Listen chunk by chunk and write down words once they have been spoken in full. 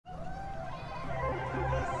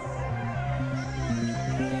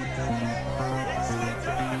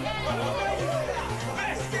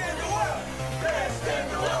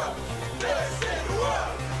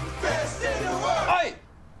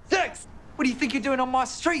think you're doing on my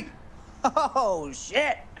street? Oh,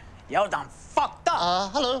 shit. Y'all done fucked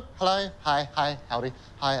up. Hello, hi, howdy,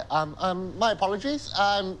 hi. My apologies.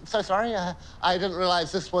 I'm so sorry. I didn't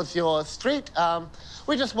realise this was your street.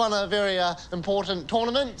 We just won a very important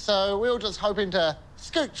tournament, so we were just hoping to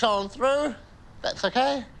scooch on through. That's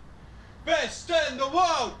okay? Best in the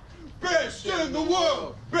world! Best in the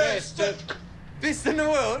world! Best in the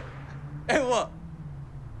world? And what?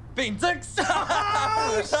 Being dicks?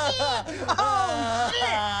 Oh, shit! Oh,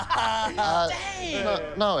 shit!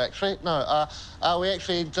 Damn! No, actually, no. We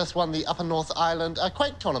actually just won the Upper North Island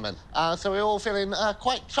Quake tournament. So we're all feeling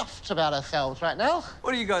quite chuffed about ourselves right now.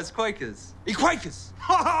 What are you guys, Quakers? You Quakers!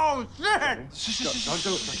 Oh, shit! Shh, don't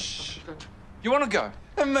do it. You want to go?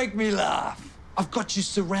 And make me laugh. I've got you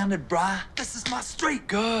surrounded, brah. This is my street.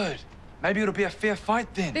 Good. Maybe it'll be a fair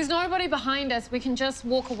fight then. There's nobody behind us. We can just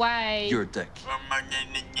walk away. You're a dick.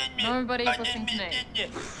 Nobody's listening to me.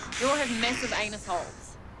 You all have massive anus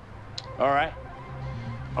holes. All right.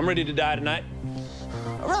 I'm ready to die tonight.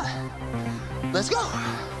 All right. Let's go.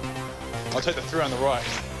 I'll take the 3 on the right.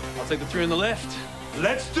 I'll take the 3 on the left.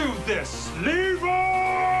 Let's do this.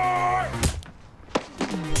 Levi!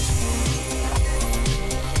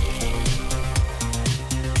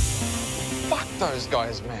 Fuck those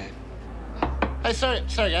guys, man. Hey, sorry,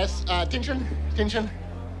 guys. Tension.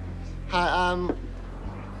 Hi,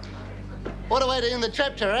 what a way to end the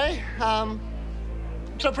chapter, eh?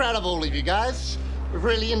 So proud of all of you guys. We've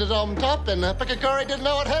really ended on top, and Pikakori didn't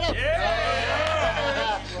know what hit him.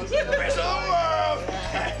 Yeah! Best of the world!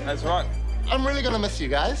 That's right. I'm really gonna miss you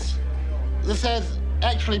guys. This has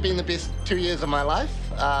actually been the best 2 years of my life.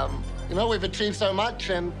 You know, we've achieved so much,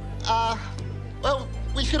 and well,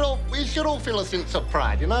 we should all feel a sense of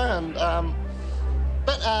pride, you know. And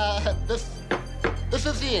but this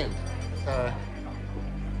is the end.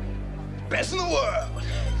 Best in the world!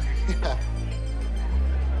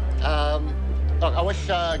 Look, I wish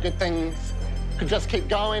good things could just keep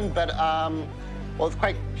going, but well, with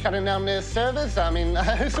Quake shutting down their servers, I mean,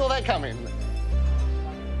 who saw that coming?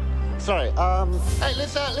 Sorry. Hey,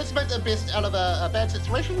 let's make the best out of a bad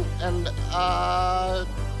situation, and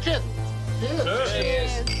cheers.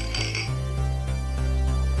 Cheers.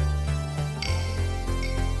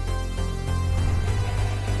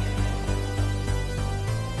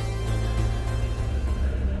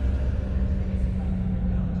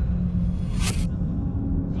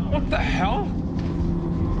 What the hell?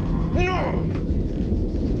 No!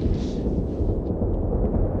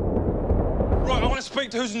 Right, I want to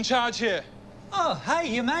speak to who's in charge here. Oh, hey,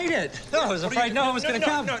 you made it. I was afraid no one was going to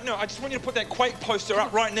come. No, I just want you to put that Quake poster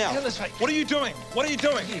up right now. Yeah, that's right. What are you doing? What are you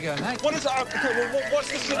doing? Here you go, mate. What is it? Okay, well, what's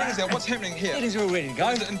the settings there? What's happening here? Settings are all ready to go.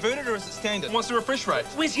 Is it inverted or is it standard? What's the refresh rate?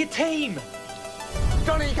 Where's your team?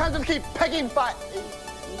 Johnny, you can't just keep picking fight.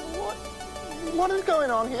 What is going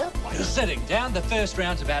on here? You're sitting down. The first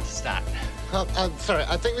round's about to start. Sorry,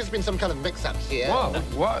 I think there's been some kind of mix-up here. Whoa,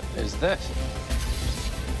 what is this?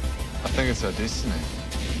 I think it's our destiny.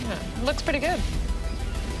 Yeah, looks pretty good.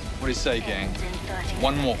 What do you say, gang?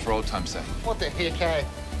 One more for old time's sake. What the heck, eh?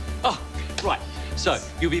 Oh, right. So,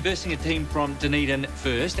 you'll be versing a team from Dunedin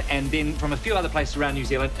first, and then from a few other places around New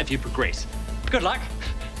Zealand if you progress. Good luck.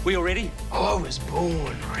 We all ready? I was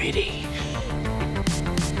born ready.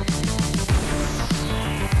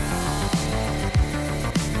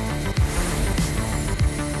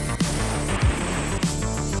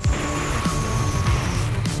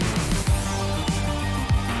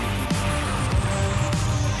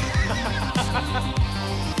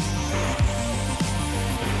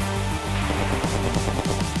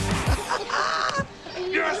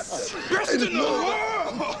 Yes! Best in the world!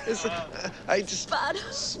 I just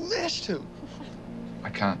smashed him. I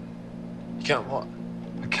can't. You can't what?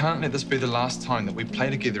 I can't let this be the last time that we play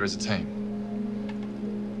together as a team.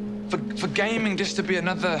 For gaming just to be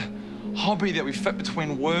another hobby that we fit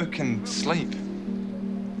between work and sleep.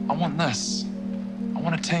 I want this. I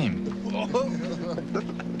want a team.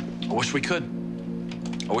 I wish we could.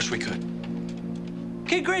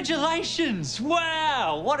 Congratulations!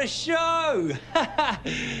 Wow, what a show!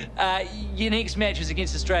 Your next match is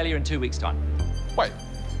against Australia in 2 weeks' time. Wait,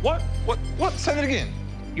 what? What? Say that again.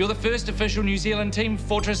 You're the first official New Zealand team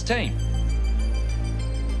Fortress team.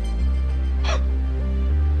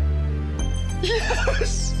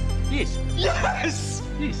 Yes! Yes. Yes!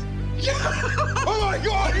 Yes. Yes! Oh my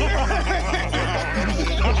God!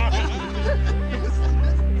 Yes!